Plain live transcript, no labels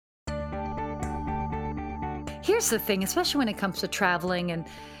here's the thing, especially when it comes to traveling and,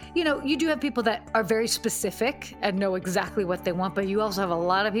 you do have people that are very specific and know exactly what they want, but you also have a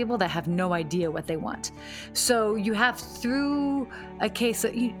lot of people that have no idea what they want. So you have, through a case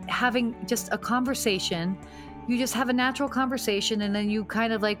of you having just a conversation, you just have a natural conversation, and then you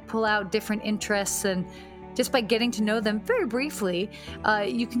kind of like pull out different interests, and just by getting to know them very briefly,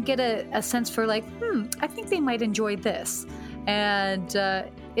 you can get a sense for like, I think they might enjoy this. And I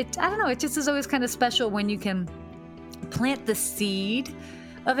don't know, it just is always kind of special when you can plant the seed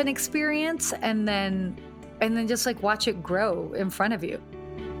of an experience and then just like watch it grow in front of you.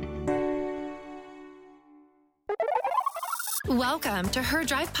 Welcome to Her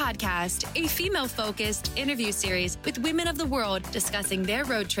Drive Podcast, a female-focused interview series with women of the world discussing their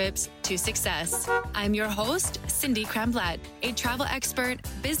road trips to success. I'm your host, Cindy Kremblatt, a travel expert,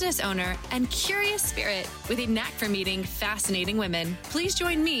 business owner, and curious spirit with a knack for meeting fascinating women. Please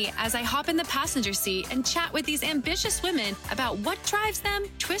join me as I hop in the passenger seat and chat with these ambitious women about what drives them,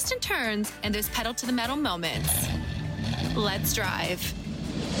 twists and turns, and those pedal to the metal moments. Let's drive.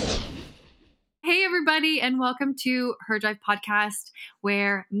 Hey, everybody, and welcome to Her Drive Podcast,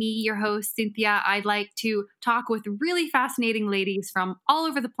 where me, your host, Cynthia, I'd like to talk with really fascinating ladies from all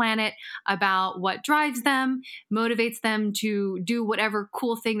over the planet about what drives them, motivates them to do whatever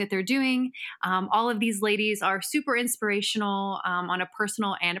cool thing that they're doing. All of these ladies are super inspirational on a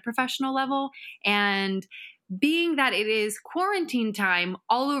personal and a professional level. And being that it is quarantine time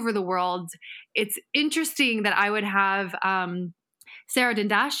all over the world, it's interesting that I would have Sarah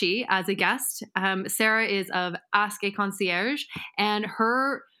Dindashi as a guest. Sarah is of Ask a Concierge, and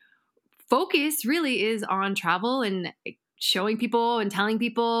her focus really is on travel and showing people and telling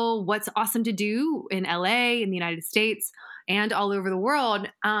people what's awesome to do in LA, in the United States, and all over the world.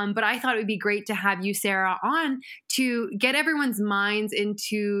 But I thought it would be great to have you, Sarah, on to get everyone's minds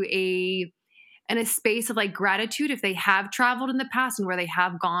into a space of like gratitude if they have traveled in the past and where they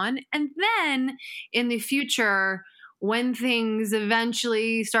have gone. And then in the future, when things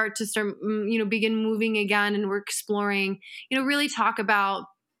eventually start begin moving again and we're exploring, really talk about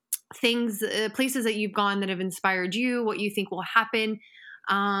things, places that you've gone that have inspired you, what you think will happen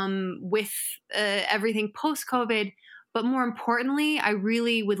with everything post-COVID. But more importantly, I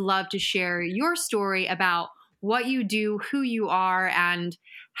really would love to share your story about what you do, who you are, and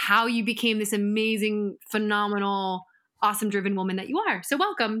how you became this amazing, phenomenal, awesome driven woman that you are. So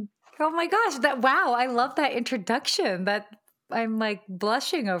welcome. Oh my gosh, wow, I love that introduction. That I'm like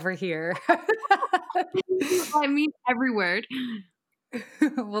blushing over here. I mean every word.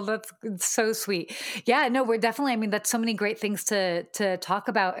 Well, that's so sweet. Yeah, no, we're definitely, that's so many great things to talk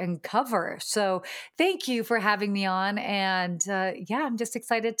about and cover. So thank you for having me on. And I'm just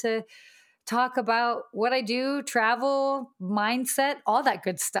excited to talk about what I do, travel, mindset, all that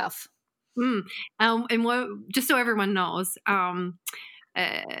good stuff. And what, just so everyone knows,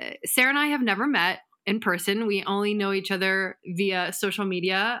 Sarah and I have never met in person. We only know each other via social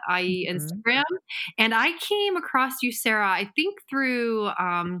media, i.e. Instagram. And I came across you, Sarah, I think through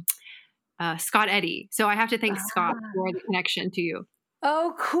Scott Eddy. So I have to thank Scott for the connection to you.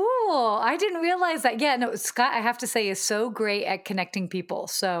 Oh, cool. I didn't realize that. Yeah, no, Scott, I have to say, is so great at connecting people.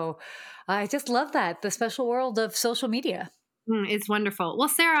 So I just love that, the special world of social media. It's wonderful. Well,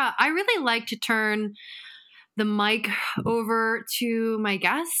 Sarah, I really like to turn the mic over to my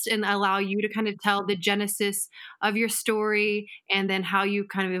guest and allow you to kind of tell the genesis of your story and then how you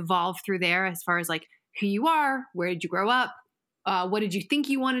kind of evolved through there as far as like who you are, where did you grow up, what did you think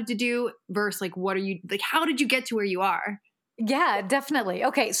you wanted to do versus like how did you get to where you are? Yeah, definitely.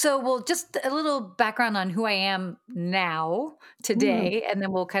 Okay, so just a little background on who I am now, today, and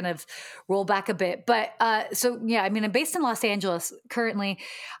then we'll kind of roll back a bit. But I'm based in Los Angeles currently,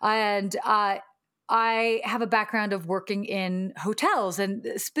 and I have a background of working in hotels, and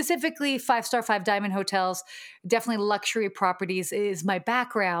specifically 5-star, 5-diamond hotels. Definitely luxury properties is my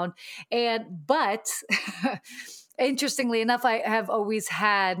background. But interestingly enough, I have always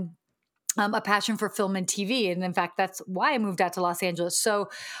had a passion for film and TV. And in fact, that's why I moved out to Los Angeles. So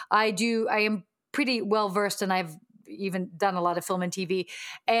I am pretty well versed, and I've even done a lot of film and TV.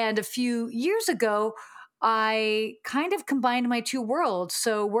 And a few years ago, I kind of combined my two worlds.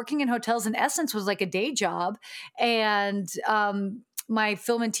 So working in hotels in essence was like a day job. And my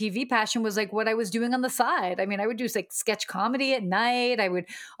film and TV passion was like what I was doing on the side. I would do like sketch comedy at night. I would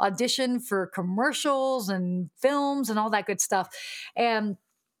audition for commercials and films and all that good stuff. And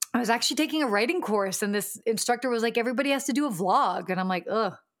I was actually taking a writing course, and this instructor was like, everybody has to do a vlog. And I'm like,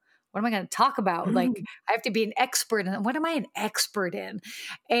 ugh, what am I going to talk about? Like, I have to be an expert in. What am I an expert in?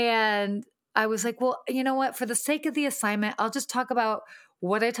 And I was like, well, you know what? For the sake of the assignment, I'll just talk about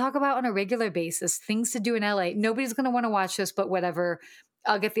what I talk about on a regular basis, things to do in LA. Nobody's going to want to watch this, but whatever.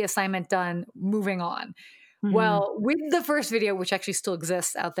 I'll get the assignment done. Moving on. Mhm. Well, with the first video, which actually still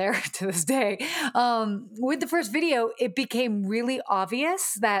exists out there to this day, with the first video, it became really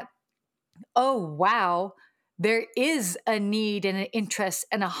obvious that, oh, wow, there is a need and an interest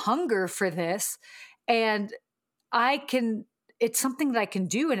and a hunger for this. And it's something that I can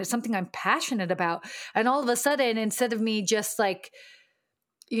do and it's something I'm passionate about. And all of a sudden, instead of me just like,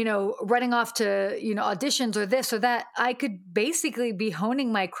 running off to, auditions or this or that, I could basically be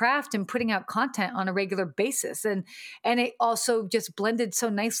honing my craft and putting out content on a regular basis. And it also just blended so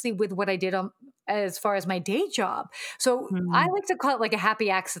nicely with what I did as far as my day job. So I Mhm. like to call it like a happy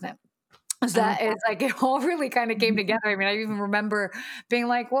accident. Is I like that it's like it all really kind of came that. together. I mean, I even remember being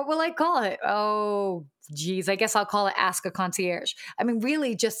like, what will I call it? Oh, geez, I guess I'll call it Ask a Concierge. I mean,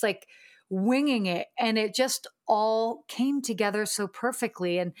 really just like winging it. And it just all came together so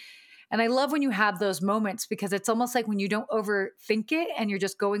perfectly. And I love when you have those moments because it's almost like when you don't overthink it and you're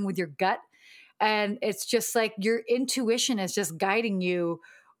just going with your gut. And it's just like your intuition is just guiding you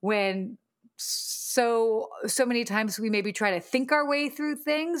when so many times we maybe try to think our way through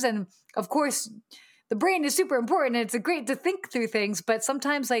things. And of course, the brain is super important and it's great to think through things, but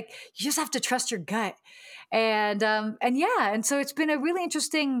sometimes like you just have to trust your gut. And yeah, and so it's been a really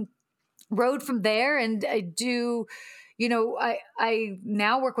interesting road from there. And I do, I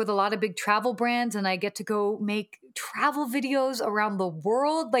now work with a lot of big travel brands and I get to go make travel videos around the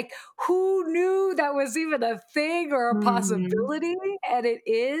world. Like, who knew that was even a thing or a Mhm. possibility? And it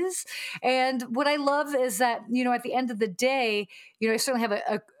is. And what I love is that, at the end of the day, I certainly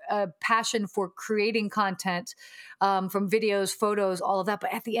have a passion for creating content, from videos, photos, all of that.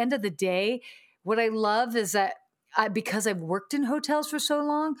 But at the end of the day, what I love is that because I've worked in hotels for so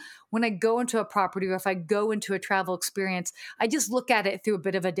long, when I go into a property or if I go into a travel experience, I just look at it through a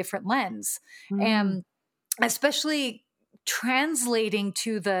bit of a different lens. Mhm. And especially translating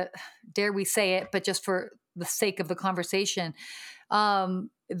to dare we say it, but just for the sake of the conversation,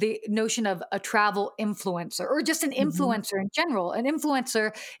 the notion of a travel influencer or just an Mhm. influencer in general. An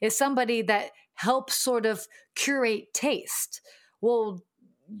influencer is somebody that helps sort of curate taste. Well,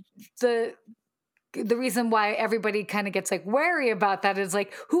 the the reason why everybody kind of gets like wary about that is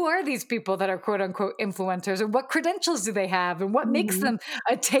like, who are these people that are quote unquote influencers and what credentials do they have and what makes Mhm. them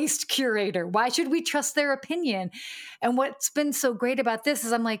a taste curator? Why should we trust their opinion? And what's been so great about this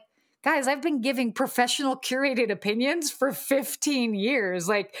is I'm like, guys, I've been giving professional curated opinions for 15 years.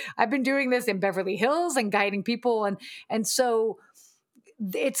 Like I've been doing this in Beverly Hills and guiding people. And so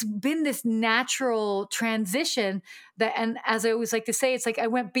it's been this natural transition that, and as I always like to say, it's like I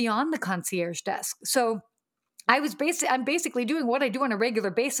went beyond the concierge desk. So I'm basically doing what I do on a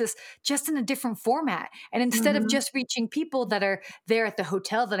regular basis, just in a different format. And instead of Mhm. just reaching people that are there at the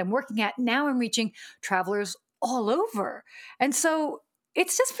hotel that I'm working at, now I'm reaching travelers all over. And so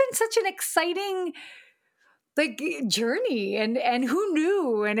it's just been such an exciting like journey, and who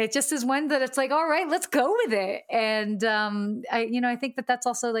knew, and it just is one that it's like, all right, let's go with it. And I think that that's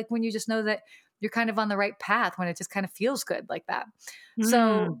also like when you just know that you're kind of on the right path, when it just kind of feels good like that.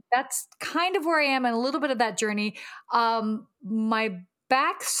 So Mm. that's kind of where I am and a little bit of that journey. My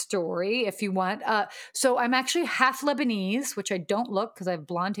backstory, if you want, so I'm actually half Lebanese, which I don't look because I have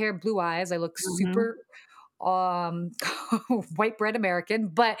blonde hair, blue eyes. I look Mhm. super um white bread American,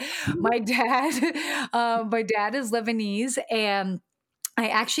 but my dad my dad is Lebanese, and I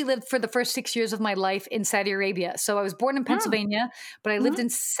actually lived for the first 6 years of my life in Saudi Arabia. So I was born in Mm. Pennsylvania, but I lived Mhm. in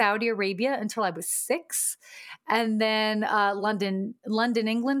Saudi Arabia until I was 6, and then London,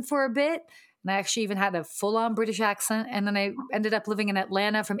 England for a bit. And I actually even had a full-on British accent. And then I ended up living in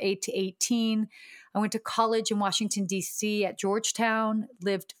Atlanta from 8 to 18. I went to college in Washington, D.C. at Georgetown,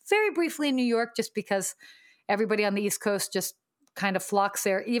 lived very briefly in New York just because everybody on the East Coast just kind of flocks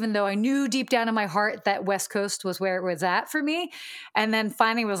there, even though I knew deep down in my heart that West Coast was where it was at for me. And then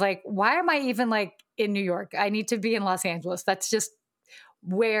finally was like, why am I even like in New York? I need to be in Los Angeles. That's just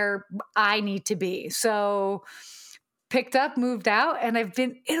where I need to be. So picked up, moved out, and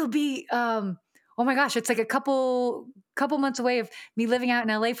it'll be oh my gosh, it's like a couple months away of me living out in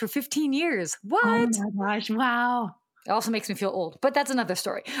LA for 15 years. Oh What? my gosh, wow. It also makes me feel old, but that's another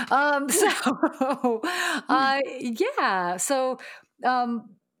story. So, yeah. So,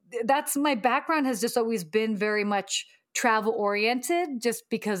 that's my background has just always been very much travel oriented, just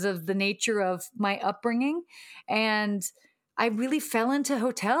because of the nature of my upbringing, and I really fell into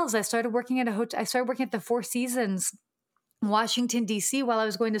hotels. I started working at a hotel. I started working at the Four Seasons Washington, D.C. while I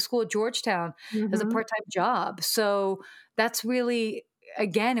was going to school at Georgetown as a Mhm. part-time job. So that's really,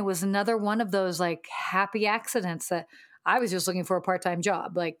 again, it was another one of those like happy accidents that I was just looking for a part-time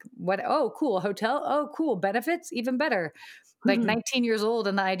job. Like what? Oh, cool. A hotel. Oh, cool. Benefits, even better. Like Mhm. 19 years old,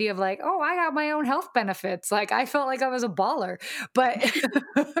 and the idea of like, oh, I got my own health benefits. Like I felt like I was a baller, but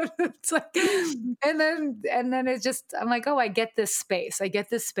it's like, and then it's just, I'm like, oh, I get this space. I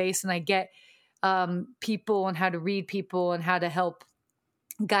get this space, and I get people and how to read people and how to help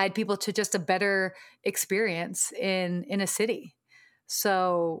guide people to just a better experience in a city.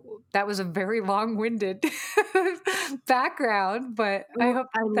 So that was a very long-winded background, but I Oh, hope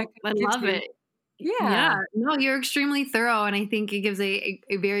that I gives love you, it. Yeah, yeah. no, you're extremely thorough, and I think it gives a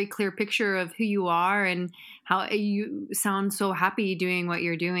very clear picture of who you are and how you sound so happy doing what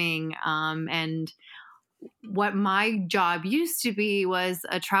you're doing. And what my job used to be was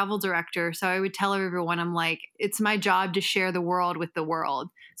a travel director. So I would tell everyone, I'm like, it's my job to share the world with the world.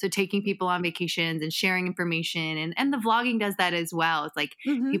 So taking people on vacations and sharing information, and the vlogging does that as well. It's like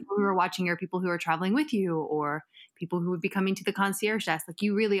Hmm. people who are watching are people who are traveling with you, or people who would be coming to the concierge desk. Like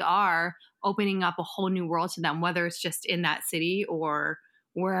you really are opening up a whole new world to them, whether it's just in that city or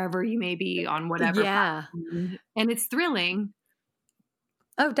wherever you may be on whatever Yeah. platform. And it's thrilling.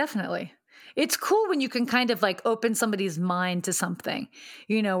 Oh, definitely. It's cool when you can kind of like open somebody's mind to something,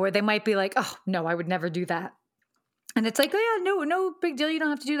 where they might be like, oh, no, I would never do that. And it's like, oh, yeah, no, no big deal. You don't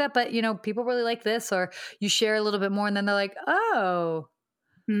have to do that. But, people really like this, or you share a little bit more, and then they're like, oh,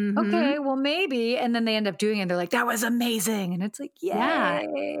 Hmm. okay, well, maybe. And then they end up doing it. And they're like, that was amazing. And it's like, Yeah.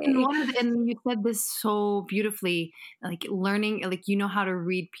 And yay. and you said this so beautifully, like learning, like you know how to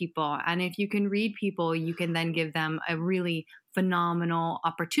read people. And if you can read people, you can then give them a really phenomenal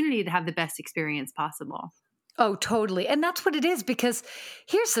opportunity to have the best experience possible. Oh, totally. And that's what it is, because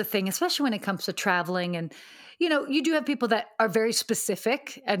here's the thing, especially when it comes to traveling, and you do have people that are very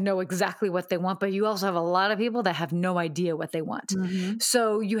specific and know exactly what they want, but you also have a lot of people that have no idea what they want. Hmm.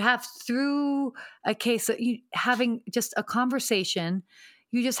 So you have, through a case that you having just a conversation,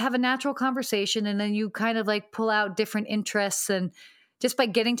 you just have a natural conversation, and then you kind of like pull out different interests, and just by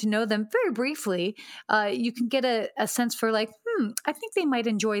getting to know them very briefly, you can get a sense for like, I think they might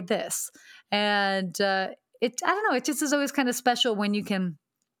enjoy this. And I don't know, it just is always kind of special when you can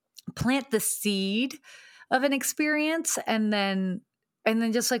plant the seed of an experience, and then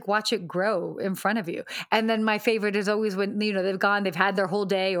just like watch it grow in front of you. And then my favorite is always when they've had their whole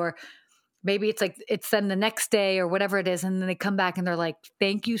day, or maybe it's like it's then the next day or whatever it is, and then they come back and they're like,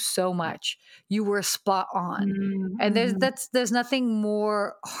 thank you so much, you were spot on. And Hmm. there's nothing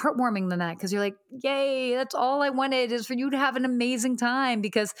more heartwarming than that, because you're like, yay, that's all I wanted, is for you to have an amazing time.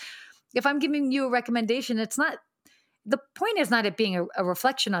 Because if I'm giving you a recommendation, it's not, the point is not it being a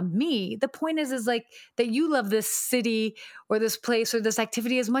reflection on me. The point is like that you love this city or this place or this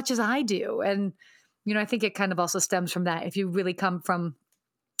activity as much as I do. And, I think it kind of also stems from that. If you really come from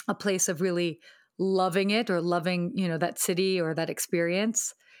a place of really loving it, or loving, that city or that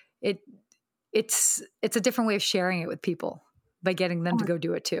experience, it it's a different way of sharing it with people by getting them to go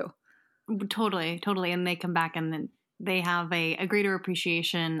do it too. Totally, totally. And they come back and then they have a greater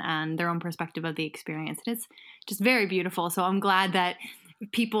appreciation and their own perspective of the experience. And it's just very beautiful. So I'm glad that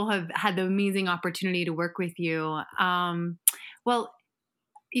people have had the amazing opportunity to work with you. Well,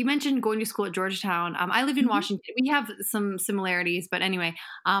 you mentioned going to school at Georgetown. I lived in Mhm. Washington. We have some similarities, but anyway,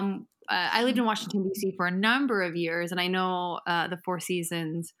 I lived in Washington D.C. for a number of years, and I know the Four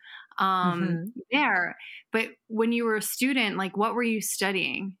Seasons Mhm. there. But when you were a student, like, what were you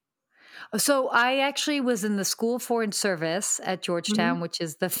studying? So I actually was in the School of Foreign Service at Hmm. Georgetown, which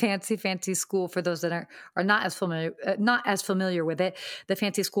is the fancy school, for those that are not as familiar with it. The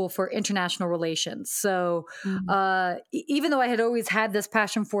fancy school for international relations. So even though I had always had this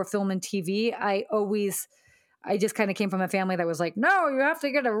passion for film and TV, I just kind of came from a family that was like, no, you have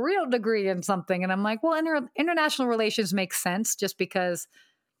to get a real degree in something. And I'm like, well, international relations makes sense, just because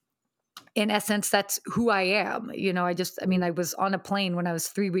in essence, that's who I am. I was on a plane when I was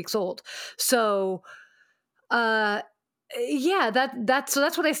 3 weeks old. So, uh, yeah, that's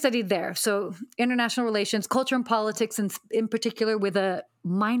what I studied there. So international relations, culture and politics, and in particular with a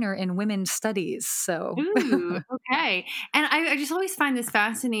minor in women's studies. So, Ooh, okay. And I just always find this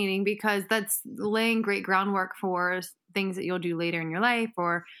fascinating because that's laying great groundwork for things that you'll do later in your life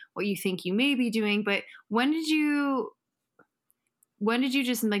or what you think you may be doing. But when did you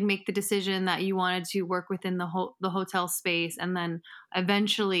just like make the decision that you wanted to work within the hotel space and then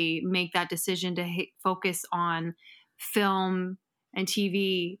eventually make that decision to focus on film and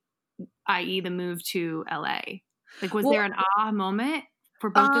TV, i.e. the move to LA? Like, was there well, an aha moment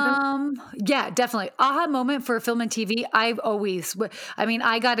for both of those? yeah, definitely. Aha moment for film and TV.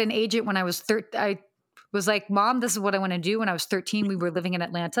 I got an agent when I was 13. I was like, Mom, this is what I want to do. When I was 13, we were living in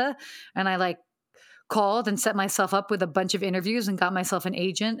Atlanta, and I like called and set myself up with a bunch of interviews and got myself an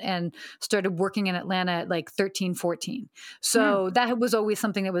agent and started working in Atlanta at like 13, 14. So that was always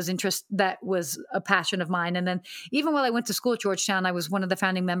something that was a passion of mine. And then even while I went to school at Georgetown, I was one of the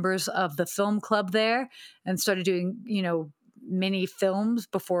founding members of the film club there and started doing, mini films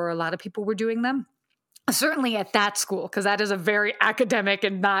before a lot of people were doing them. Certainly at that school, because that is a very academic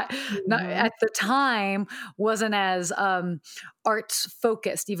and not at the time wasn't as arts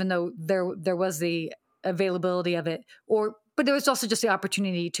focused, even though there was the availability of it, but there was also just the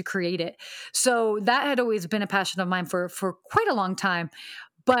opportunity to create it. So that had always been a passion of mine for quite a long time.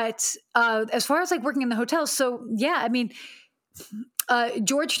 But as far as like working in the hotels, so yeah, I mean,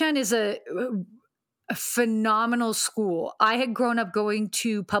 Georgetown is a phenomenal school. I had grown up going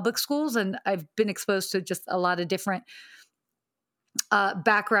to public schools, and I've been exposed to just a lot of different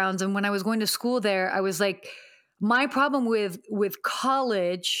backgrounds. And when I was going to school there, I was like, my problem with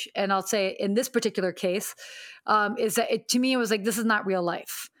college, and I'll say in this particular case, is that to me, it was like, this is not real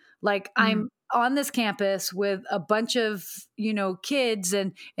life. Like I'm on this campus with a bunch of, kids.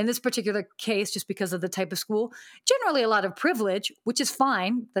 And in this particular case, just because of the type of school, generally a lot of privilege, which is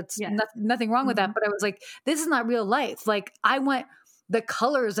fine. That's nothing wrong with that. But I was like, this is not real life. Like I want the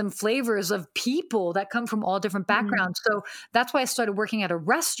colors and flavors of people that come from all different backgrounds. So that's why I started working at a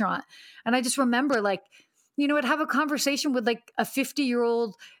restaurant. And I just remember like, I'd have a conversation with like a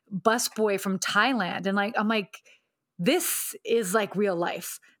 50-year-old busboy from Thailand. And like, I'm like, this is like real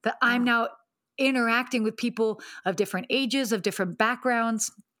life that I'm now interacting with people of different ages, of different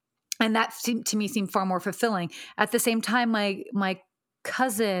backgrounds. And that to me seemed far more fulfilling. At the same time, my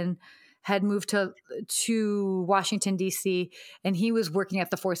cousin had moved to Washington, D.C., and he was working at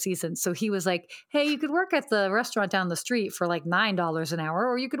the Four Seasons. So he was like, hey, you could work at the restaurant down the street for like $9 an hour,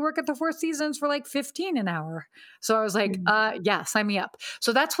 or you could work at the Four Seasons for like $15 an hour. So I was like, yeah, sign me up.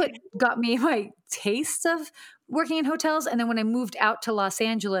 So that's what got me my taste of working in hotels. And then when I moved out to Los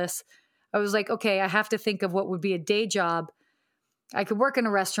Angeles, I was like, okay, I have to think of what would be a day job. I could work in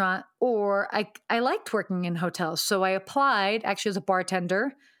a restaurant, or I liked working in hotels. So I applied actually as a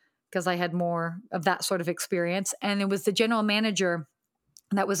bartender because I had more of that sort of experience. And it was the general manager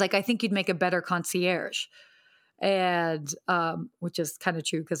that was like, I think you'd make a better concierge. And which is kind of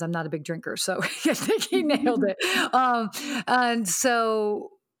true because I'm not a big drinker. So I think he nailed it. And so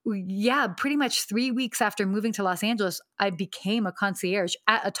yeah, pretty much 3 weeks after moving to Los Angeles, I became a concierge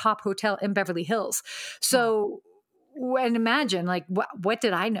at a top hotel in Beverly Hills. So, and imagine like, what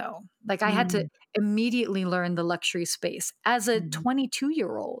did I know? Like I had to immediately learn the luxury space as a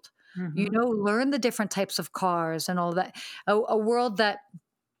 22-year-old, learn the different types of cars and all that. A world that,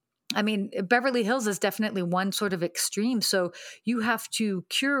 I mean, Beverly Hills is definitely one sort of extreme. So you have to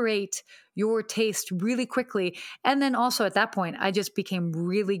curate your taste really quickly. And then also at that point, I just became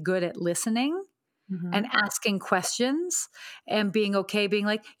really good at listening and asking questions and being okay, being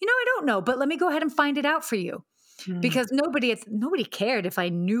like, I don't know, but let me go ahead and find it out for you. Because nobody cared if I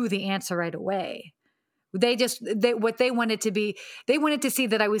knew the answer right away. What they wanted to see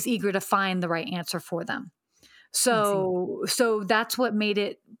that I was eager to find the right answer for them. So that's what made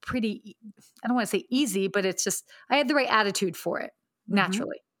it pretty, I don't want to say easy, but it's just, I had the right attitude for it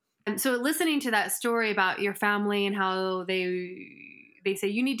naturally. And so listening to that story about your family and how they say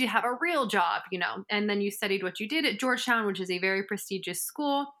you need to have a real job, and then you studied what you did at Georgetown, which is a very prestigious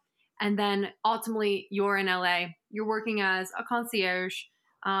school. And then ultimately you're in LA, you're working as a concierge,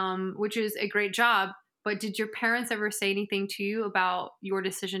 which is a great job. But did your parents ever say anything to you about your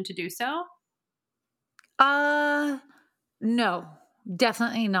decision to do so? No,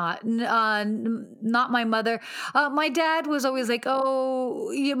 definitely not. Not my mother. My dad was always like,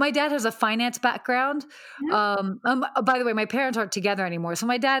 my dad has a finance background. By the way, my parents aren't together anymore. So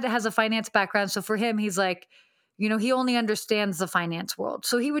my dad has a finance background. So for him, he's like, he only understands the finance world.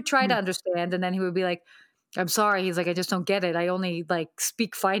 So he would try to understand. And then he would be like, I'm sorry. He's like, I just don't get it. I only like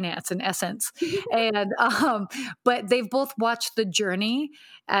speak finance in essence. And, but they've both watched the journey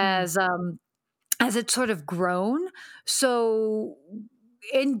as it's sort of grown. So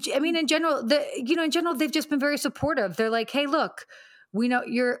in general, they've just been very supportive. They're like, hey, look, we know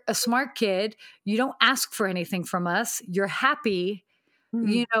you're a smart kid. You don't ask for anything from us. You're happy,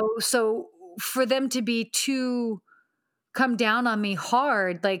 so for them to be too come down on me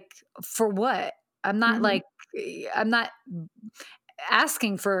hard, like for what? I'm not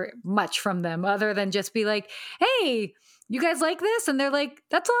asking for much from them other than just be like, hey, you guys like this? And they're like,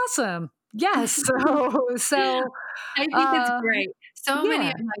 that's awesome. Yes. So I think that's great. So many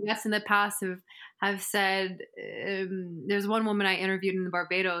of my guests in the past have said, there's one woman I interviewed in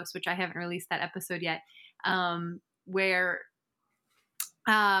Barbados, which I haven't released that episode yet, where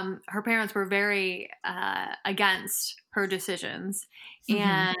her parents were very against her decisions, Mm-hmm.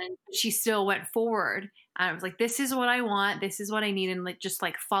 and she still went forward. And I was like, this is what I want. This is what I need. And like, just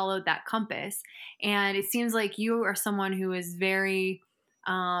like followed that compass. And it seems like you are someone who is very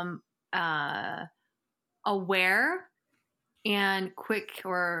um, uh, aware and quick,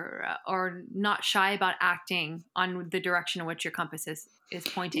 or not shy about acting on the direction in which your compass is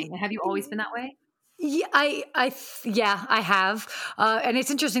pointing. Have you always been that way? Yeah, yeah, I have, and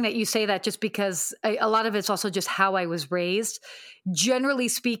it's interesting that you say that, just because a lot of it's also just how I was raised. Generally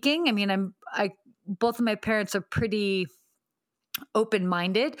speaking, I mean, both of my parents are pretty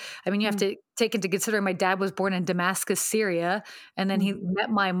open-minded. I mean, you have Mm. to take into consider my dad was born in Damascus, Syria, and then he Mhm. met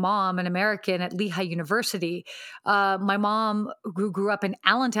my mom, an American, at Lehigh University. My mom, who grew up in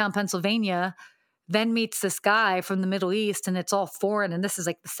Allentown, Pennsylvania, then meets this guy from the Middle East, and it's all foreign, and this is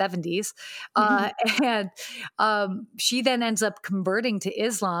like the 70s. Uh, and she then ends up converting to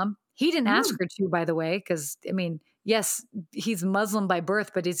Islam. He didn't ask Mm. her to, by the way, because, I mean, yes, he's Muslim by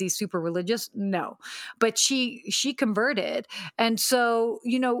birth, but is he super religious? No. But she converted. And so,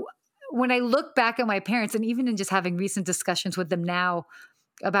 when I look back at my parents, and even in just having recent discussions with them now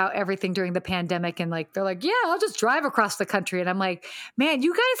about everything during the pandemic, and like they're like, yeah, I'll just drive across the country, and I'm like, man,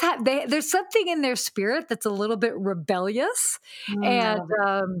 you guys there's something in their spirit that's a little bit rebellious. Mm, I And love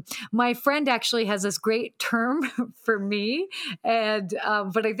it. my friend actually has this great term for me, and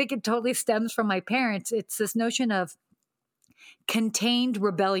but I think it totally stems from my parents. It's this notion of contained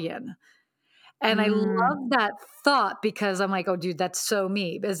rebellion. And I Mm. love that thought, because I'm like, oh, dude, that's so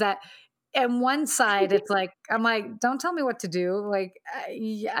me. Is that, and one side, it's like, I'm like, don't tell me what to do. Like,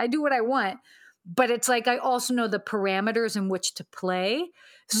 I do what I want. But it's like, I also know the parameters in which to play.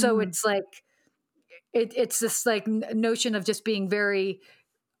 So Mhm. it's like, it's this like notion of just being very,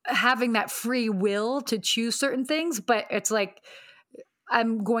 having that free will to choose certain things. But it's like,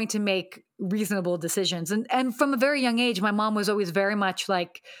 I'm going to make reasonable decisions. And from a very young age, my mom was always very much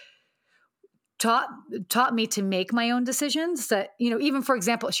like, taught taught me to make my own decisions. That, even, for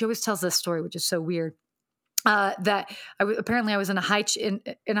example, she always tells this story, which is so weird, that apparently I was in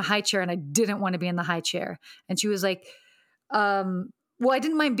in a high chair, and I didn't want to be in the high chair, and she was like, well, I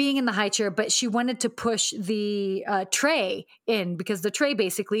didn't mind being in the high chair, but she wanted to push the tray in, because the tray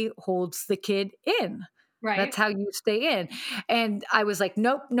basically holds the kid in. Right. That's how you stay in. And I was like,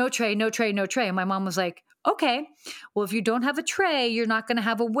 nope, no tray, no tray, no tray. And my mom was like, okay, well, if you don't have a tray, you're not going to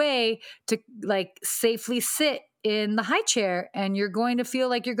have a way to like safely sit in the high chair, and you're going to feel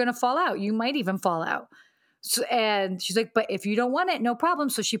like you're going to fall out. You might even fall out. So, and she's like, but if you don't want it, no problem.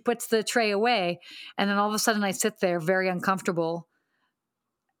 So she puts the tray away. And then all of a sudden I sit there very uncomfortable,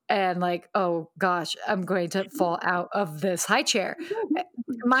 and like, oh gosh, I'm going to fall out of this high chair.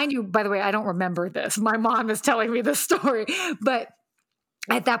 Mind you, by the way, I don't remember this. My mom is telling me this story. But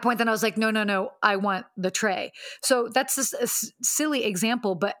at that point, then I was like, no, no, no, I want the tray. So that's just a silly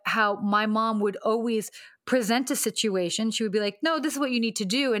example, but how my mom would always present a situation. She would be like, no, this is what you need to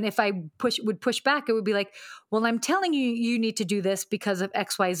do. And if I would push back, it would be like, well, I'm telling you, you need to do this because of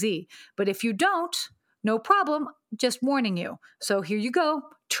XYZ. But if you don't, no problem, just warning you. So here you go,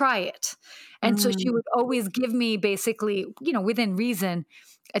 try it. And so she Mm. would always give me, basically, within reason,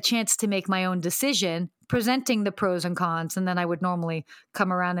 a chance to make my own decision, presenting the pros and cons. And then I would normally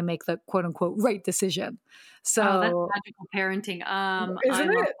come around and make the quote unquote right decision. Oh, that's So, magical parenting. I isn't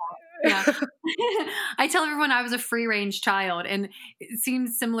love it? that. Yeah. I tell everyone I was a free range child, and it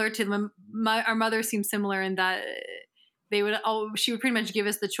seems similar to our mother seems similar in that she would pretty much give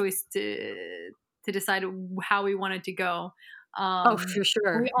us the choice to decide how we wanted to go. Oh, Um, for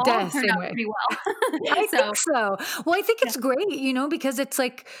sure. we all turned Same out way. pretty well. I So think so. Well, I think yeah. it's great, because it's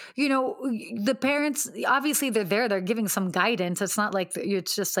like, the parents, obviously they're there, they're giving some guidance. It's not like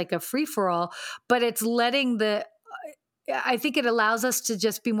it's just like a free for all, but it's letting I think it allows us to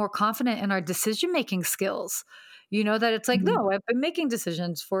just be more confident in our decision making skills. That it's like, Mhm. no, I've been making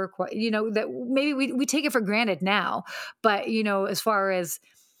decisions for, that maybe we take it for granted now. But, as far as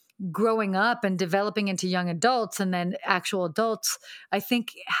growing up and developing into young adults and then actual adults, I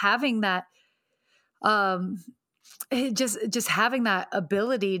think having that, um, just having that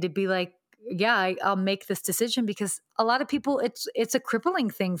ability to be like, yeah, I'll make this decision, because a lot of people, it's a crippling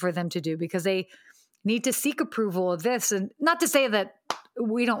thing for them to do, because they need to seek approval of this. And not to say that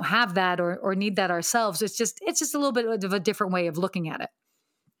we don't have that, or need that ourselves. It's just a little bit of a different way of looking at it.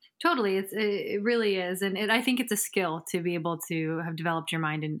 Totally, it really is, and I think it's a skill to be able to have developed your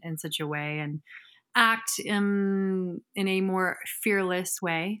mind in such a way. And act in a more fearless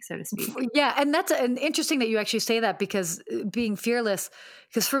way, so to speak. Yeah, and that's an interesting that you actually say that, because being fearless,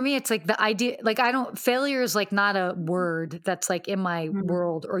 because for me it's like the idea, like I don't, failure is like not a word that's like in my Mhm.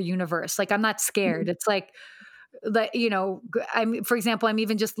 world or universe. Like I'm not scared. Mhm. It's like that, I'm, for example, I'm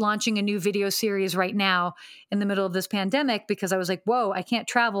even just launching a new video series right now in the middle of this pandemic, because I was like, whoa, I can't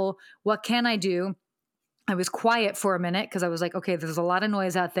travel. What can I do? I was quiet for a minute because I was like, okay, there's a lot of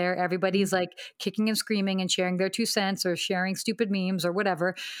noise out there. Everybody's like kicking and screaming and sharing their 2 cents or sharing stupid memes or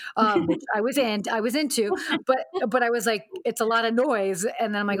whatever, which I was into, but I was like, it's a lot of noise.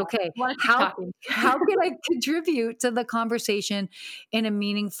 And then I'm like, Yeah. okay, A lot of how TikToking. how can I contribute to the conversation in a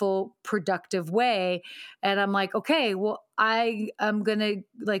meaningful, productive way? And I'm like, okay, well, I am gonna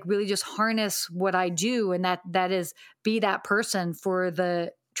like really just harness what I do, and that is be that person for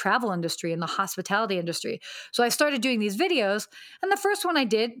the travel industry and the hospitality industry. So I started doing these videos, and the first one I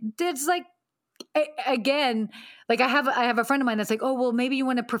did like again, like I have a friend of mine that's like, "Oh, well, maybe you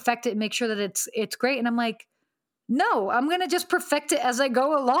want to perfect it and make sure that it's great." And I'm like, "No, I'm going to just perfect it as I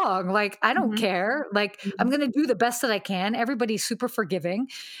go along. Like I don't Mhm. care. Like I'm Mhm. going to do the best that I can. Everybody's super forgiving.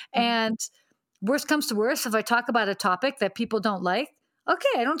 Mhm. And worst comes to worst, if I talk about a topic that people don't like, okay,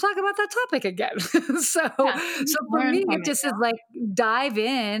 I don't talk about that topic again." Yeah. So for Learn me, from it it. just is like dive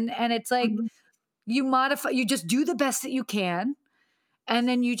in, and it's like Mhm. you modify, you just do the best that you can, and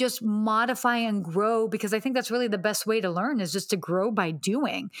then you just modify and grow, because I think that's really the best way to learn, is just to grow by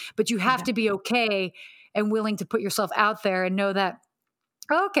doing. But you have to Exactly. be okay and willing to put yourself out there and know that,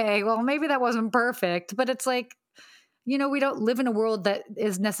 okay, well, maybe that wasn't perfect, but it's like, we don't live in a world that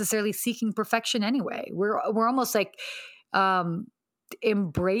is necessarily seeking perfection anyway. We're almost like um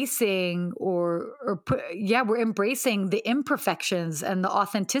embracing we're embracing the imperfections and the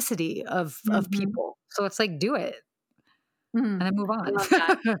authenticity of Mhm. people. So it's like, do it Mhm. and then move I on. love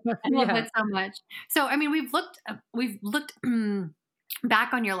that. I love Yeah. that so much. So, I mean, we've looked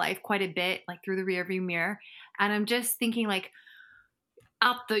back on your life quite a bit, like through the rearview mirror, and I'm just thinking, like,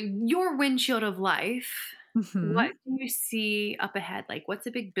 out your windshield of life, what Mhm. do you see up ahead? Like, what's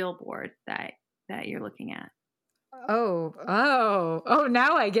a big billboard that you're looking at?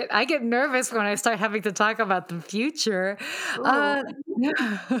 Now I get nervous when I start having to talk about the future. Ooh. Uh,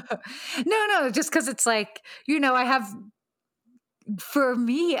 no, just because it's like, I have, for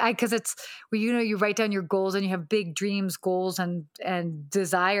me, I because it's well, you write down your goals and you have big dreams, goals, and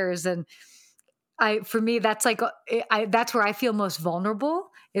desires, and for me, that's like that's where I feel most vulnerable,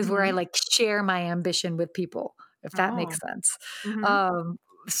 is where I Mhm. like share my ambition with people, if that Oh. makes sense. Mhm. Um,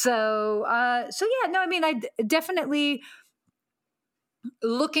 so yeah, no, I mean, definitely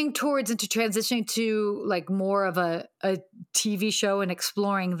looking towards into transitioning to like more of a TV show and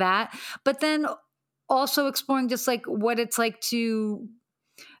exploring that, but then also exploring just like what it's like to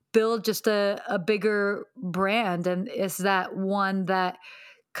build just a bigger brand. And is that one that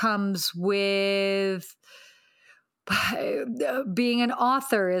comes with being an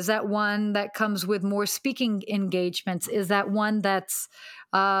author? Is that one that comes with more speaking engagements? Is that one that's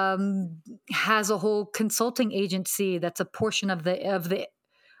um, has a whole consulting agency that's a portion of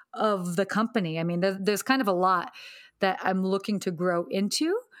the company? I mean, there's kind of a lot that I'm looking to grow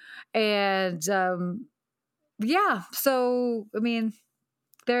into, and yeah. So I mean,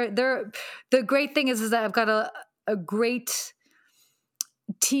 they're the great thing is that I've got a great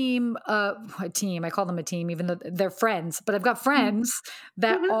team, a team, I call them a team even though they're friends, but I've got Mhm. friends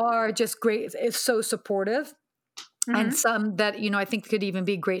that Mhm. are just great, is so supportive, and Mhm. some that I think could even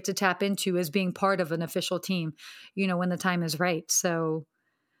be great to tap into as being part of an official team, when the time is right. So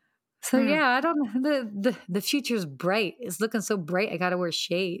Mhm. yeah, I don't know. The future's bright. It's looking so bright. I got to wear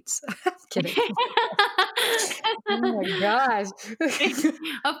shades. Kidding. Oh my gosh.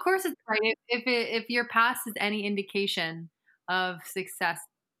 Of course, it's right. If your past is any indication of success,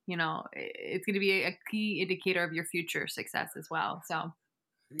 it's going to be a key indicator of your future success as well. So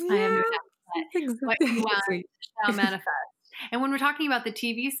I have no Yeah. doubt that what you want Sweet. shall manifest. And when we're talking about the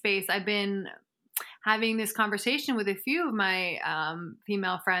TV space, I've been having this conversation with a few of my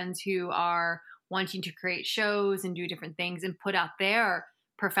female friends who are wanting to create shows and do different things and put out their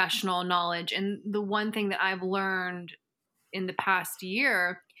professional knowledge. And the one thing that I've learned in the past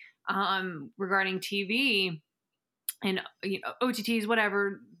year regarding TV and OTTs,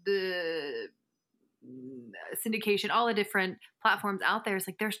 whatever the syndication, all the different platforms out there. It's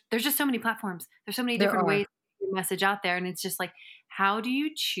like there's just so many platforms. There's so many There different ways are. to get your message out there, and it's just like, how do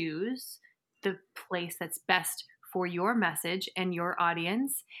you choose the place that's best for your message and your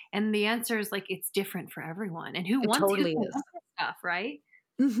audience? And the answer is like it's different for everyone. And who It wants totally is. this stuff, right?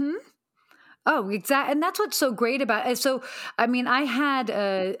 Mhm. Oh, exactly. And that's what's so great about it. So, I mean, I had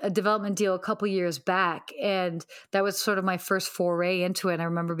a development deal a couple years back, and that was sort of my first foray into it. And I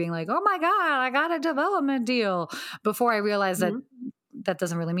remember being like, oh my God, I got a development deal before I realized that Mhm. that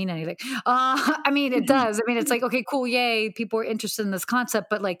doesn't really mean anything. I mean, it does. I mean, it's like, okay, cool, yay, people are interested in this concept,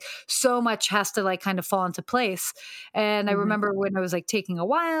 but like so much has to like kind of fall into place. And I Mhm. remember when I was like taking a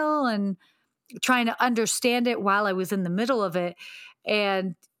while and trying to understand it while I was in the middle of it.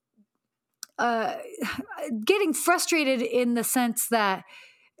 And uh, getting frustrated in the sense that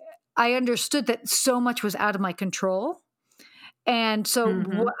I understood that so much was out of my control. And so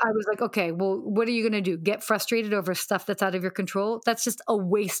Mhm. I was like, okay, well, what are you going to do? Get frustrated over stuff that's out of your control? That's just a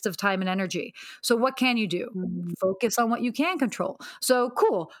waste of time and energy. So what can you do? Mhm. Focus on what you can control. So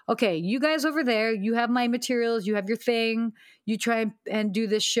cool. Okay, you guys over there, you have my materials, you have your thing. You try and do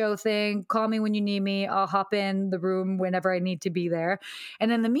this show thing. Call me when you need me. I'll hop in the room whenever I need to be there.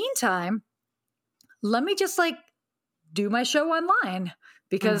 And in the meantime, let me just like do my show online,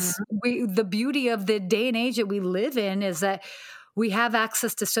 because Mhm. the beauty of the day and age that we live in is that we have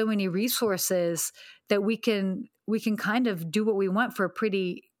access to so many resources that we can kind of do what we want for a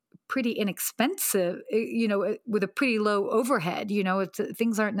pretty inexpensive, with a pretty low overhead.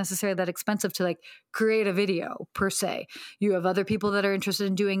 Things aren't necessarily that expensive to like create a video per se. You have other people that are interested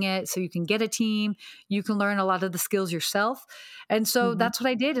in doing it, so you can get a team, you can learn a lot of the skills yourself. And so Mhm. that's what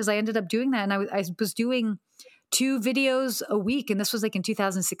I did, is I ended up doing that. And I was doing 2 videos a week. And this was like in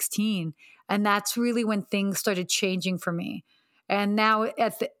 2016. And that's really when things started changing for me. And now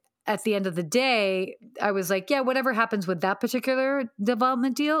at the end of the day, I was like, yeah, whatever happens with that particular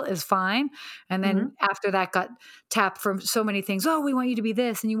development deal is fine. And then Mhm. after that got tapped from so many things. Oh, we want you to be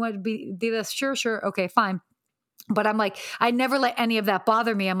this and you want to be this. Sure, sure. Okay, fine. But I'm like, I never let any of that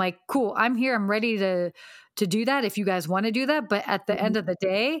bother me. I'm like, cool, I'm here. I'm ready to do that if you guys want to do that. But at the Mhm. end of the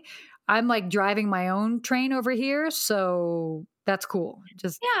day, I'm like driving my own train over here. So that's cool.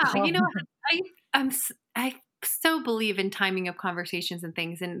 Just Yeah, I so believe in timing of conversations and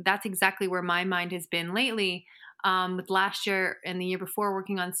things, and that's exactly where my mind has been lately. With last year and the year before,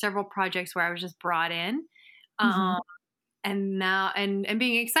 working on several projects where I was just brought in, Mhm. um, and now and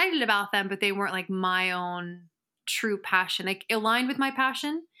being excited about them, but they weren't like my own true passion, like aligned with my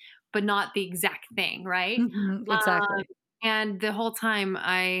passion, but not the exact thing, right? Mhm. Um, Exactly. and the whole time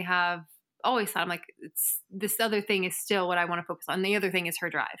I have always thought, I'm like, it's this other thing is still what I want to focus on. The other thing is her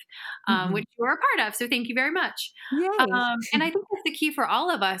drive, Mhm. which you are a part of. So thank you very much. Yay. And I think that's the key for all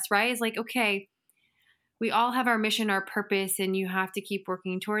of us, right? Is like, okay, we all have our mission, our purpose, and you have to keep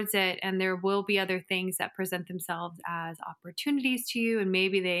working towards it. And there will be other things that present themselves as opportunities to you. And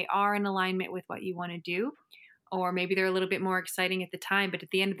maybe they are in alignment with what you want to do, or maybe they're a little bit more exciting at the time. But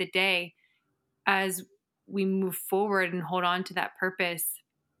at the end of the day, as we move forward and hold on to that purpose,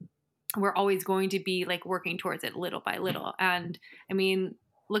 we're always going to be like working towards it little by little. And I mean,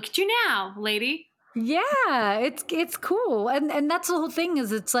 look at you now, lady. Yeah, it's cool. And that's the whole thing,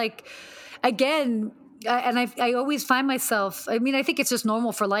 is it's like, again, I always find myself, I mean, I think it's just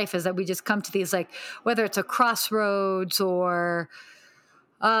normal for life, is that we just come to these, like, whether it's a crossroads or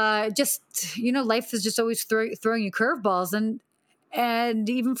just life is just always throwing you curveballs. And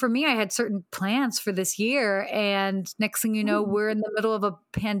even for me, I had certain plans for this year, and next thing you know, Ooh. we're in the middle of a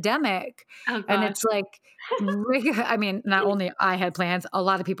pandemic. Oh And gosh. it's like, I mean, not only I had plans, a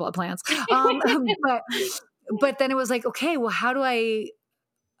lot of people had plans. But but then it was like, okay, well, how do I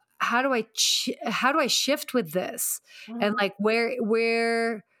shift with this? And Mhm. like,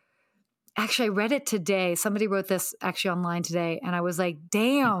 where actually, I read it today. Somebody wrote this actually online today, and I was like,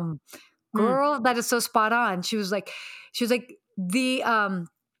 damn, Mm. girl, that is so spot on. She was like, the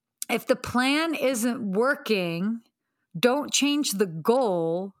if the plan isn't working, don't change the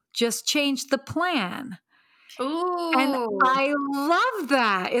goal, just change the plan. And Ooh. I love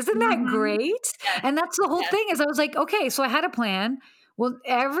that. Isn't that Mhm. great? Yes, And that's the whole yes. thing, is I was like, okay, so I had a plan. Well,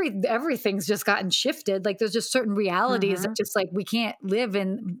 everything's just gotten shifted. Like, there's just certain realities that Mhm. just like we can't live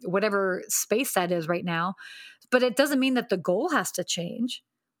in whatever space that is right now. But it doesn't mean that the goal has to change.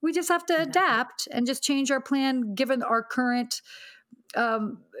 We just have to Exactly. adapt and just change our plan given our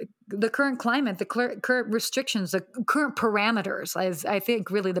um, the current climate, the current restrictions, the current parameters, is, I think,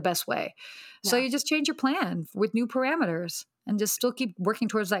 really the best way. So Yeah. you just change your plan with new parameters and just still keep working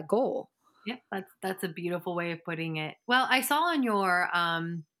towards that goal. Yeah, that's a beautiful way of putting it. Well, I saw on your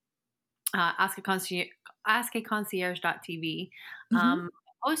ask a concierge.tv Hmm.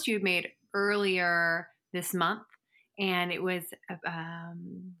 post you made earlier this month, and it was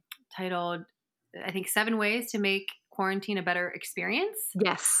titled, I think, 7 ways to make quarantine a better experience.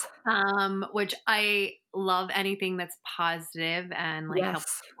 Yes. Which I love anything that's positive and like helps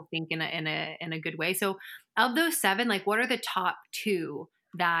Yes. people think in a good way. So of those 7, like what are the top 2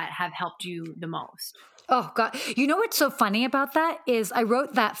 that have helped you the most? Oh God. You know what's so funny about that is I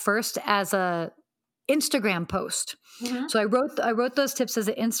wrote that first as a Instagram post. Mm-hmm. So I wrote those tips as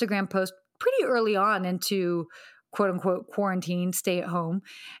an Instagram post pretty early on into quote unquote quarantine, stay at home.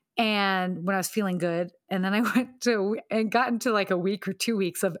 And when I was feeling good, and then I went to and got into like a week or 2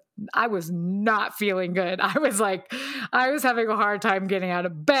 weeks of I was not feeling good. I was having a hard time getting out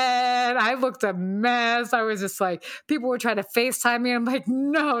of bed. I looked a mess. I was just like, people were trying to FaceTime me. I'm like,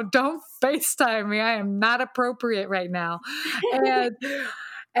 no, don't FaceTime me. I am not appropriate right now. And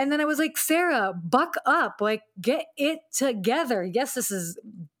and then I was like, Sarah, buck up, like get it together. Yes, this is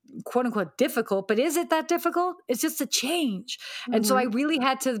quote unquote difficult, but is it that difficult? It's just a change. Mm-hmm. And so I really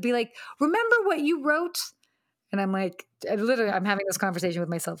had to be like, remember what you wrote? And I'm like, I'm having this conversation with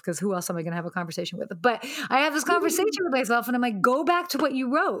myself because who else am I going to have a conversation with? But I have this conversation with myself and I'm like, go back to what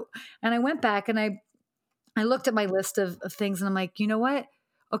you wrote. And I went back and I looked at my list of things and I'm like, you know what?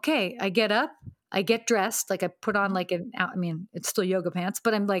 Okay, I get up, I get dressed, like I put on like it's still yoga pants,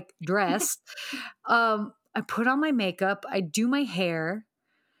 but I'm like dressed. I put on my makeup, I do my hair.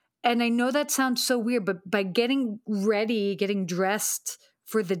 And I know that sounds so weird, but by getting ready, getting dressed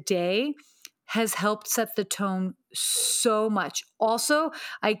for the day has helped set the tone so much. Also,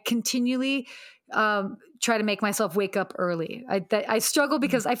 I continually try to make myself wake up early. I struggle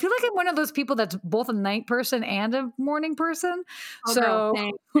because I feel like I'm one of those people that's both a night person and a morning person. Oh, so,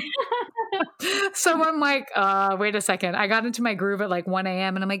 girl, so I'm like, wait a second. I got into my groove at like 1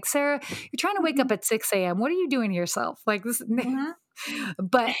 a.m. and I'm like, Sarah, you're trying to wake up at 6 a.m. What are you doing to yourself? Like this. Mm-hmm.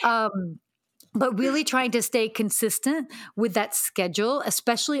 But really trying to stay consistent with that schedule,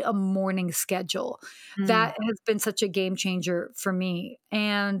 especially a morning schedule. That has been such a game changer for me.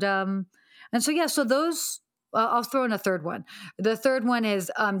 And so yeah, so those I'll throw in a third one. The third one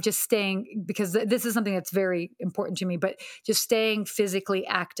is just staying, because this is something that's very important to me, but just staying physically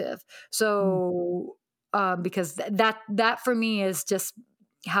active. So because that for me is just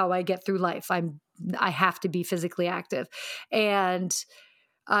how I get through life. I have to be physically active. And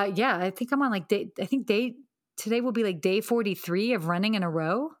yeah, I think I'm on like today will be like day 43 of running in a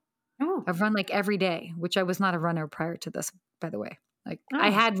row. Ooh. I've run like every day, which I was not a runner prior to this, by the way. Like I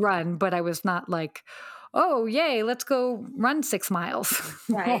Oh. had run, but I was not like, oh yay, let's go run 6 miles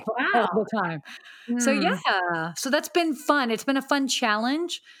Right. all Wow. the time. So yeah, so that's been fun. It's been a fun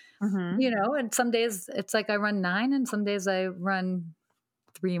challenge, Mm-hmm. and some days it's like I run 9 and some days I run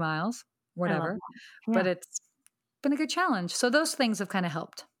 3 miles, I love whatever. that. But Yeah. it's been a good challenge. So those things have kind of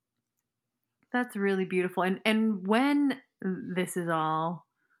helped. That's really beautiful. And when this is all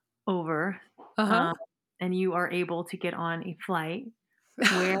over, Uh-huh. and you are able to get on a flight,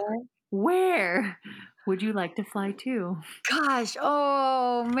 where would you like to fly to? Gosh,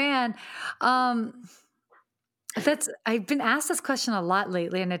 oh man. Um I've been asked this question a lot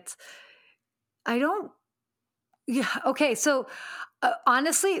lately and I don't yeah, okay. So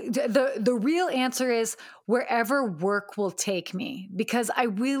honestly, the real answer is wherever work will take me, because I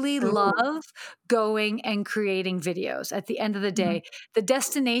really Ooh. love going and creating videos. At the end of the Mhm. day, the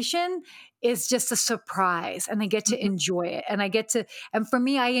destination is just a surprise and I get to Mhm. enjoy it. And for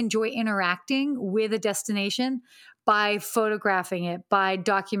me, I enjoy interacting with a destination by photographing it, by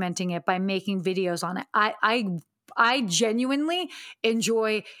documenting it, by making videos on it. I genuinely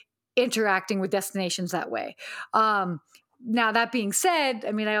enjoy interacting with destinations that way. Now that being said,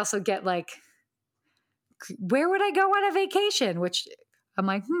 I mean, I also get like, where would I go on a vacation? Which I'm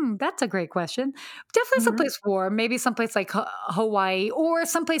like, that's a great question. Definitely Mhm. someplace warm, maybe someplace like Hawaii or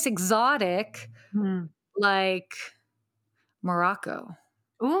someplace exotic Mhm. like Morocco.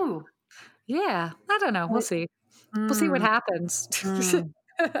 Ooh. Yeah, I don't know. We'll see. We'll see what Mm. happens.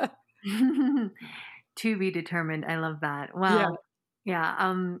 Mm. To be determined. I love that. Yeah. Well,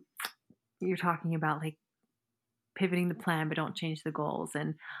 yeah. You're talking about like pivoting the plan, but don't change the goals.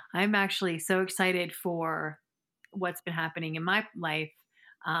 And I'm actually so excited for what's been happening in my life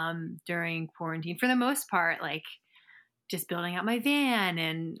during quarantine. For the most part, like just building out my van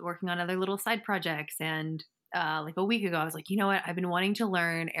and working on other little side projects. And like a week ago, I was like, you know what? I've been wanting to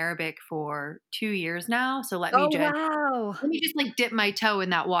learn Arabic for 2 years now. So Oh, wow. let me just like dip my toe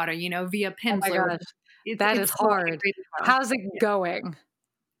in that water, via Oh my Pimsleur. gosh. That It's is cool. I get hard. grades tomorrow. How's it going?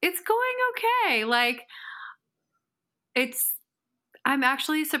 It's going okay. Like I'm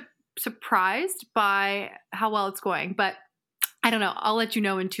actually surprised by how well it's going, but I don't know. I'll let you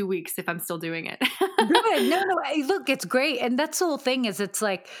know in 2 weeks if I'm still doing it. Good. No, no. Look, it's great. And that's the whole thing is it's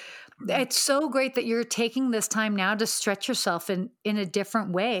like, it's so great that you're taking this time now to stretch yourself in a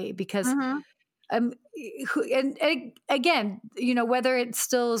different way because Mhm. um and again, whether it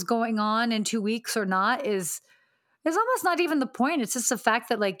still is going on in 2 weeks or not is almost not even the point. It's just the fact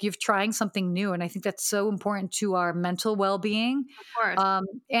that like you're trying something new. And I think that's so important to our mental well-being. Of course.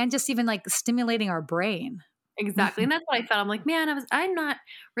 And just even like stimulating our brain. Exactly. And that's what I felt. I'm like, man, I'm not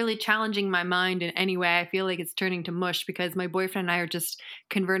really challenging my mind in any way. I feel like it's turning to mush because my boyfriend and I are just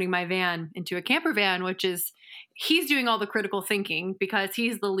converting my van into a camper van, which is he's doing all the critical thinking because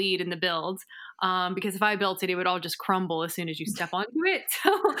he's the lead in the build. Because if I built it, it would all just crumble as soon as you step onto it.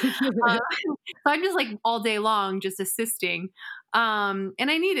 So I'm just like all day long just assisting. And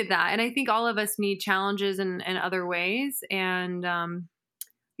I needed that. And I think all of us need challenges in other ways. And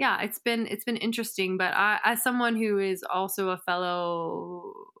yeah, it's been interesting, but as someone who is also a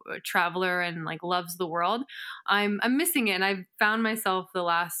fellow traveler and like loves the world, I'm missing it. And I've found myself the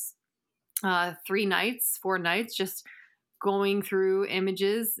last 4 nights just going through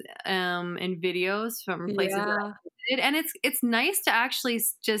images and videos from places that Yeah. I visited, and it's nice to actually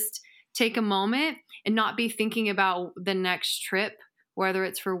just take a moment and not be thinking about the next trip, whether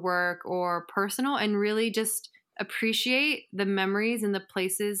it's for work or personal, and really just appreciate the memories and the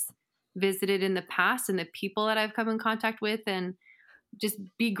places visited in the past and the people that I've come in contact with, and just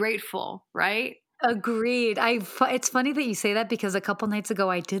be grateful, right? Agreed. It's funny that you say that because a couple nights ago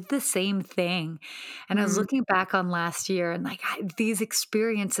I did the same thing, and I was Mm, looking back on last year and like these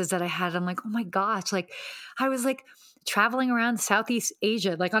experiences that I had. I'm like, oh my gosh! Like, I was like traveling around Southeast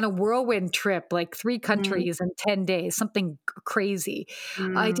Asia, like on a whirlwind trip, like 3 countries in 10 days, something crazy.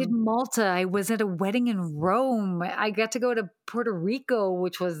 I did mm, Malta. I was at a wedding in Rome. I got to go to Puerto Rico,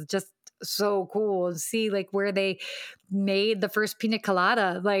 which was just so cool and see like where they made the first pina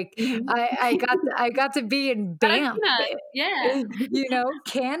colada. Like mhm. I got to be in Banff, Argentina, yeah.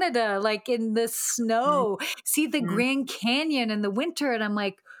 Canada, like in the snow, see the Mhm. Grand Canyon in the winter, and I'm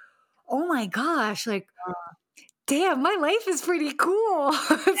like, oh my gosh, like damn, my life is pretty cool.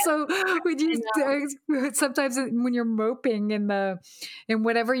 So when I you know. sometimes when you're moping in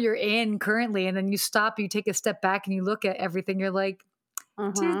whatever you're in currently, and then you stop, you take a step back, and you look at everything, you're like,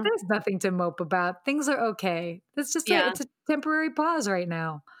 dude, Mhm. there's nothing to mope about. Things are okay. Yeah. It's a temporary pause right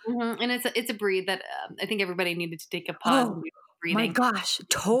now. And it's a breathe that I think everybody needed to take a pause and Oh do my breathing. gosh,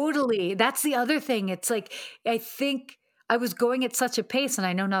 totally. That's the other thing. It's like, I think I was going at such a pace, and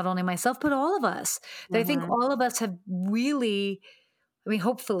I know not only myself, but all of us, that I think Mhm. all of us have really, I mean,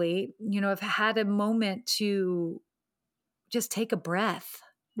 hopefully, have had a moment to just take a breath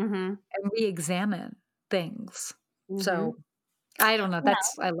Mhm. and re examine things. Mhm. So I don't know. Yeah.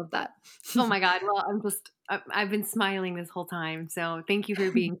 I love that. Oh my god. Well, I've been smiling this whole time. So thank you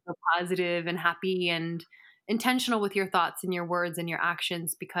for being so positive and happy and intentional with your thoughts and your words and your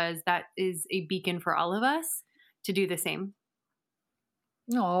actions, because that is a beacon for all of us to do the same.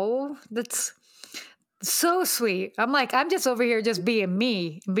 Oh, that's so sweet. I'm like, I'm just over here just being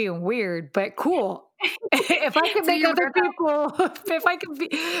me, being weird, but cool. If I could So make you're other worth people, if I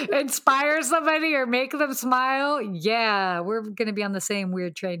could inspire somebody or make them smile, yeah, we're going to be on the same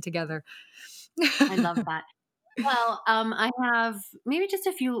weird train together. I love that. Well, I have maybe just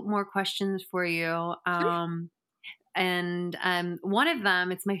a few more questions for you. And one of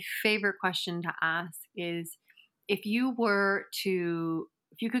them, it's my favorite question to ask, is if you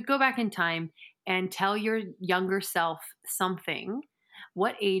could go back in time and tell your younger self something,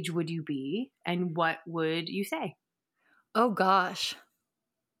 what age would you be and what would you say? Oh gosh.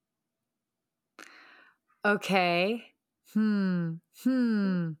 Okay. Hmm.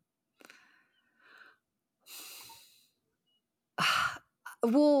 Hmm.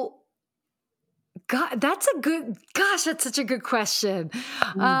 Well, God, that's such a good question.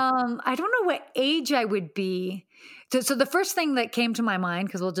 Mm, I don't know what age I would be. So the first thing that came to my mind,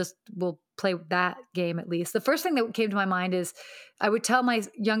 because we'll play that game at least. The first thing that came to my mind is I would tell my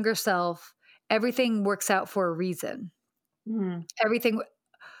younger self everything works out for a reason. mm, Everything,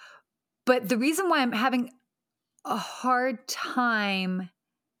 but the reason why I'm having a hard time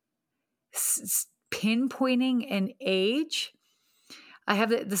pinpointing an age,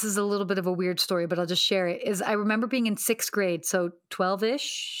 this is a little bit of a weird story, but I'll just share it. Is I remember being in 6th grade, so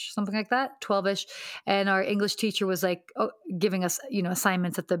 12-ish, something like that, 12-ish, and our English teacher was like, giving us,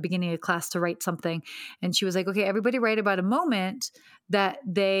 assignments at the beginning of class to write something, and she was like, okay, everybody write about a moment that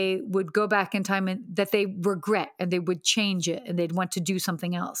they would go back in time and that they regret, and they would change it, and they'd want to do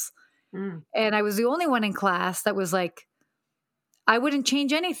something else. mm. And I was the only one in class that was like, I wouldn't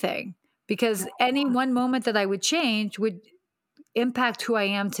change anything because any one moment that I would change would impact who I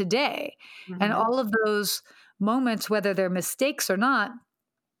am today. And Mhm. all of those moments, whether they're mistakes or not,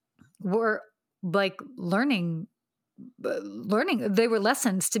 were like learning. They were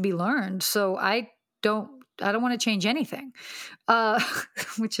lessons to be learned. So I don't want to change anything. Uh,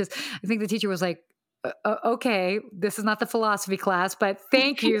 which is, I think the teacher was like, okay, this is not the philosophy class, but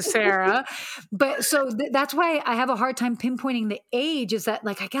thank you, Sarah. But so that's why I have a hard time pinpointing the age, is that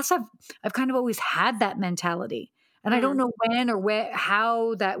like, I guess I've kind of always had that mentality. And I don't know when or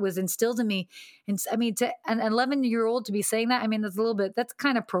how that was instilled in me. And I mean, to an 11-year-old to be saying that, I mean, that's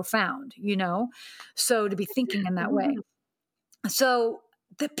kind of profound, you know? So to be thinking in that way. So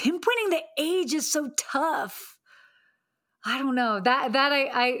the pinpointing the age is so tough. I don't know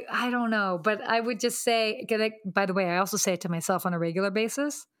I don't know, but I would just say, by the way, I also say it to myself on a regular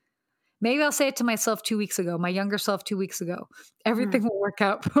basis. Maybe I'll say it to myself 2 weeks ago, my younger self 2 weeks ago. Everything will work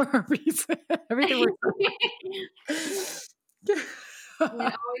out for a reason. Everything works out. It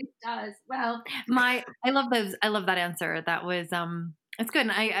always does. Well, I love that answer. That was it's good.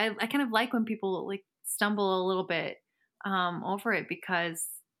 And I kind of like when people like stumble a little bit over it, because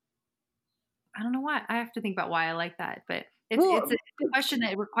I don't know why. I have to think about why I like that, but it's a question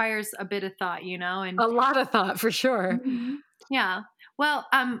that requires a bit of thought, you know, and a lot of thought for sure. Yeah. Well,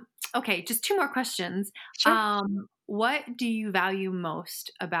 okay, just 2 more questions. Sure. What do you value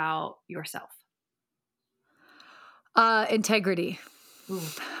most about yourself? Integrity. Ooh.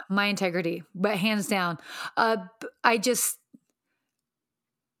 My integrity, but hands down. I just,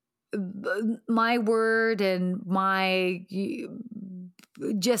 my word and my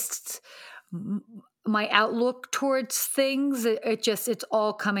outlook towards things, it's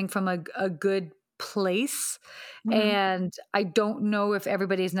all coming from a good place. And I don't know if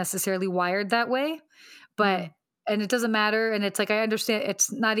everybody's necessarily wired that way, but and it doesn't matter. And it's like, I understand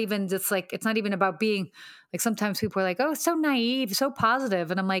it's not even about being like, sometimes people are like, oh, it's so naive, so positive.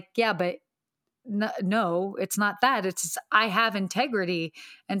 And I'm like, yeah, but no, it's not that. It's just, I have integrity.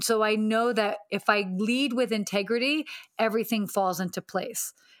 And so I know that if I lead with integrity, everything falls into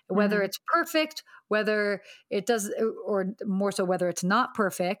place, whether it's perfect, whether it does, or more so, whether it's not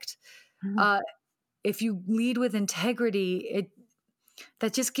perfect. If you lead with integrity,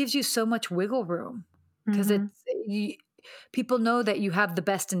 that just gives you so much wiggle room, because people know that you have the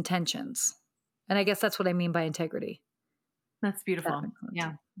best intentions. And I guess that's what I mean by integrity. That's beautiful.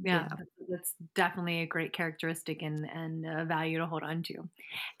 Yeah. That's definitely a great characteristic and a value to hold on to.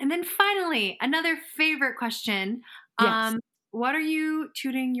 And then finally, another favorite question. Yes. What are you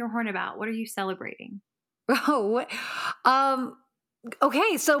tooting your horn about? What are you celebrating? Oh,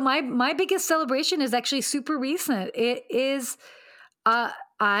 okay. So my biggest celebration is actually super recent. It is,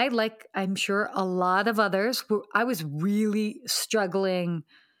 I'm sure a lot of others, I was really struggling.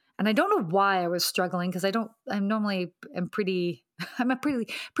 And I don't know why I was struggling, because I'm normally am pretty, I'm a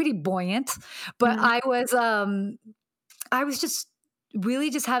pretty buoyant, but I was just really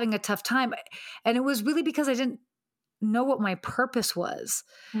just having a tough time. And it was really because I didn't know what my purpose was.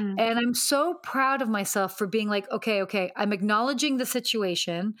 And I'm so proud of myself for being like, okay, I'm acknowledging the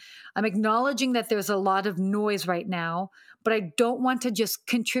situation. I'm acknowledging that there's a lot of noise right now, but I don't want to just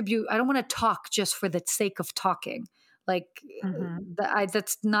contribute. I don't want to talk just for the sake of talking. Like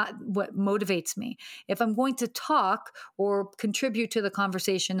that's not what motivates me. If I'm going to talk or contribute to the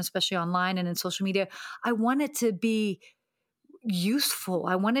conversation, especially online and in social media, I want it to be useful.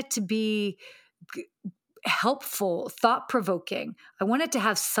 I want it to be helpful, thought-provoking. I want it to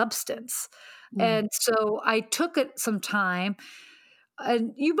have substance. And so I took it some time.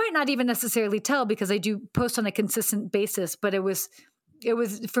 And you might not even necessarily tell, because I do post on a consistent basis, but it was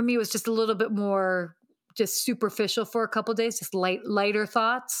for me, it was just a little bit more just superficial for a couple of days, just lighter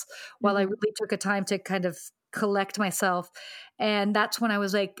thoughts, while I really took a time to kind of collect myself. And that's when I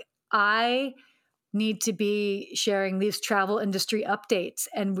was like, I need to be sharing these travel industry updates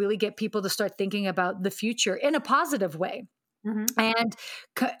and really get people to start thinking about the future in a positive way.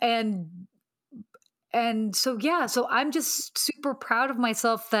 And so, yeah, so I'm just super proud of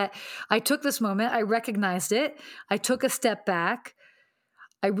myself that I took this moment. I recognized it. I took a step back.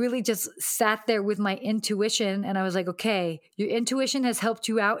 I really just sat there with my intuition, and I was like, okay, your intuition has helped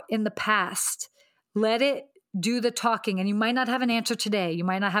you out in the past. Let it do the talking. And you might not have an answer today. You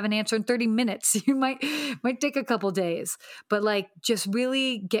might not have an answer in 30 minutes. You might take a couple days, but like, just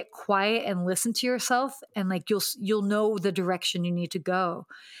really get quiet and listen to yourself. And like, you'll know the direction you need to go.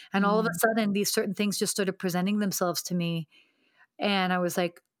 And all of a sudden, these certain things just started presenting themselves to me. And I was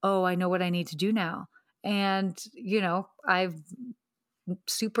like, oh, I know what I need to do now. And, I'm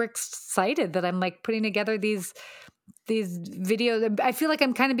super excited that I'm like putting together these videos. I feel like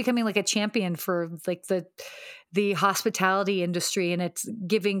I'm kind of becoming like a champion for like the the hospitality industry, and it's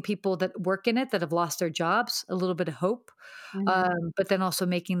giving people that work in it that have lost their jobs a little bit of hope. But then also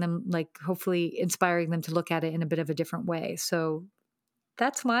making them, like, hopefully inspiring them to look at it in a bit of a different way. So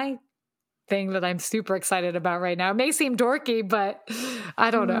that's my thing that I'm super excited about right now. It may seem dorky, but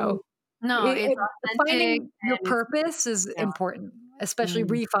I don't know. No, it's authentic. Finding your purpose is important, especially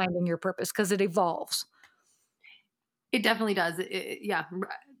refinding your purpose, because it evolves. It definitely does. Yeah.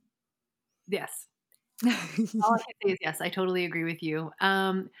 Yes. All I can say is yes, I totally agree with you.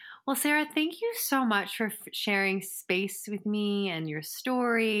 Well, Sarah, thank you so much for sharing space with me and your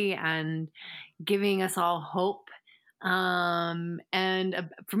story and giving us all hope. And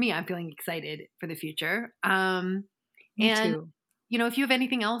for me, I'm feeling excited for the future. Me too. If you have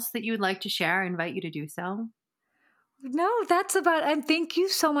anything else that you would like to share, I invite you to do so. No, that's about, and thank you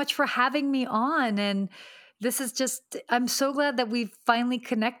so much for having me on. And this is just, I'm so glad that we've finally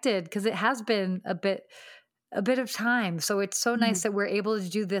connected, because it has been a bit of time. So it's so nice that we're able to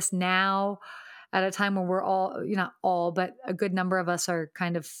do this now at a time when we're all, not all, but a good number of us are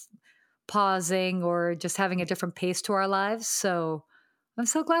kind of pausing or just having a different pace to our lives. So I'm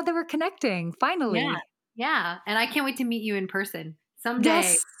so glad that we're connecting finally. Yeah. And I can't wait to meet you in person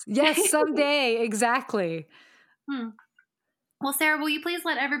someday. Yes, someday. Exactly. Well, Sarah, will you please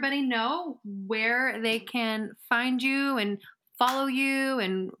let everybody know where they can find you and follow you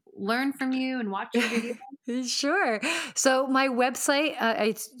and learn from you and watch your videos? Sure. So my website,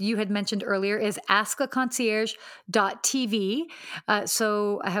 you had mentioned earlier, is askaconcierge.tv.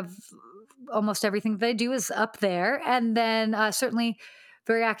 So I have almost everything that I do is up there. And then certainly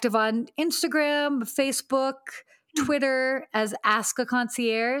very active on Instagram, Facebook, Twitter as Ask a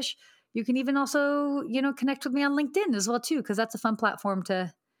Concierge. You can even also, connect with me on LinkedIn as well too, because that's a fun platform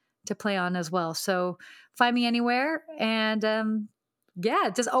to play on as well. So find me anywhere, and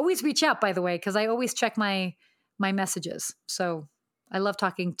just always reach out, by the way, because I always check my messages. So I love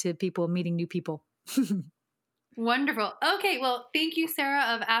talking to people, meeting new people. Wonderful. Okay, well, thank you,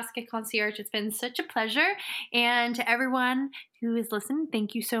 Sarah of Ask a Concierge. It's been such a pleasure. And to everyone who is listening,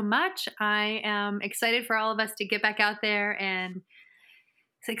 thank you so much. I am excited for all of us to get back out there and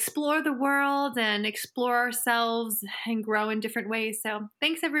explore the world and explore ourselves and grow in different ways. So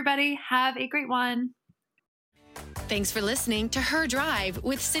thanks, everybody. Have a great one. Thanks for listening to Her Drive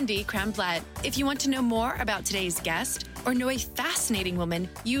with Cindy Kramblatt. If you want to know more about today's guest or know a fascinating woman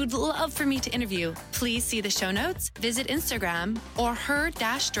you'd love for me to interview, please see the show notes, visit Instagram or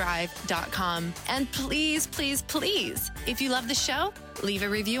her-drive.com. And please, please, please, if you love the show, leave a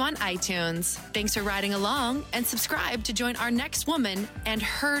review on iTunes. Thanks for riding along, and subscribe to join our next woman and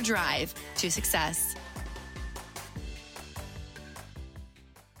her drive to success.